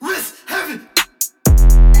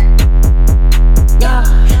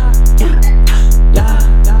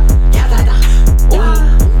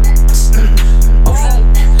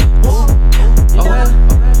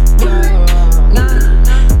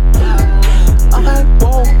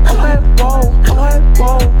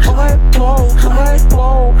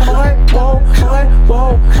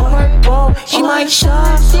She might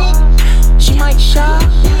shop. She might shop.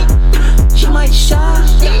 She might shop.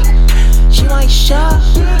 She might shop.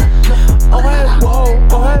 Oh hey whoa,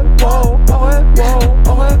 oh hey whoa, oh hey whoa,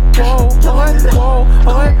 oh hey whoa, oh hey whoa,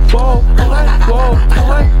 oh hey whoa, oh hey whoa,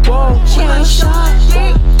 oh hey whoa. She might shop.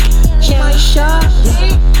 She might shop.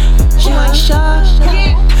 She might shop.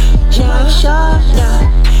 She might shop.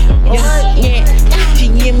 Yeah, she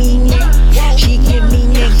give me neck, she give me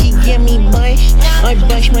neck, she give me bush. I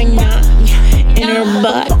bust my nut in her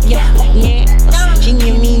butt. Yeah, she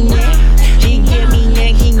give me neck, she give me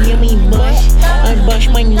neck, she give me bush. I bust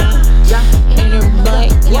my nut in her butt.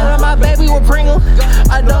 Yeah, my baby with Pringle.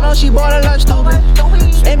 I don't know, she bought a lunch stupid.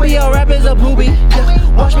 NBL rappers a poopy.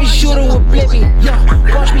 Yeah. Watch me shoot her with Blippy.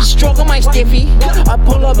 Yeah. Watch me stroke on my stiffy. I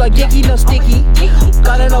pull up like Gicky, no sticky.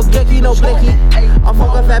 Got it, no Gicky, no blicky. I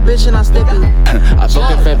fuck a fat bitch and I stiffy. I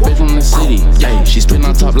fuck a fat bitch from the city. Yeah, she spin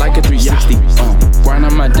on top like a 360. Grind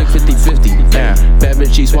on my dick 50-50. Yeah, bad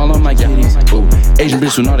bitch, she swallow my kitties. Ooh, Asian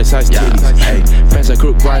bitch with all the size titties. Hey, fast like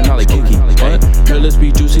crook, grind all like Kiki. Hey, her lips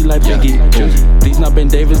be juicy like Biggie. These not Ben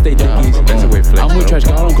Davis, they dickies. I'm with trash,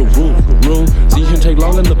 God on room. ZEEHYUN take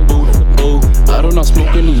long in the booth. Ooh, I don't know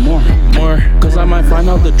smoke anymore. Cause I might find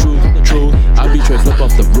out the truth. I be tray flip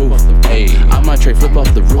off the roof. Hey, I might tray flip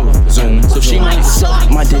off the roof. Zoom. So she might suck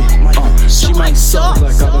my dick. She might suck.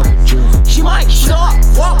 She might suck.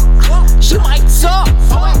 She might suck.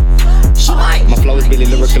 She might. My flow is really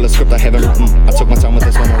lyrical, a script I haven't written. I took my time with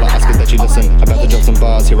this one, all I ask is that you listen. About to drop some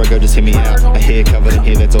bars, here I go, just hear me out. A hair covered in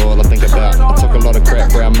here, that's all I think about. I took a lot of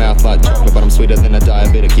crap, brown mouth like chocolate, but I'm sweeter than a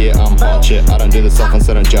diabetic, yeah, I'm hot shit. I don't do this often,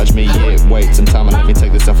 so don't judge me, yeah. Wait some time and let me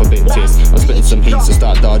take this alphabet test. I'm spitting some heat, so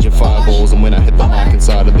start dodging fireballs. And when I hit the mic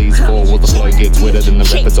inside of these four walls, the flow gets wetter than the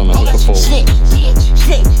rappers on the hook before.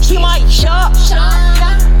 She might shop.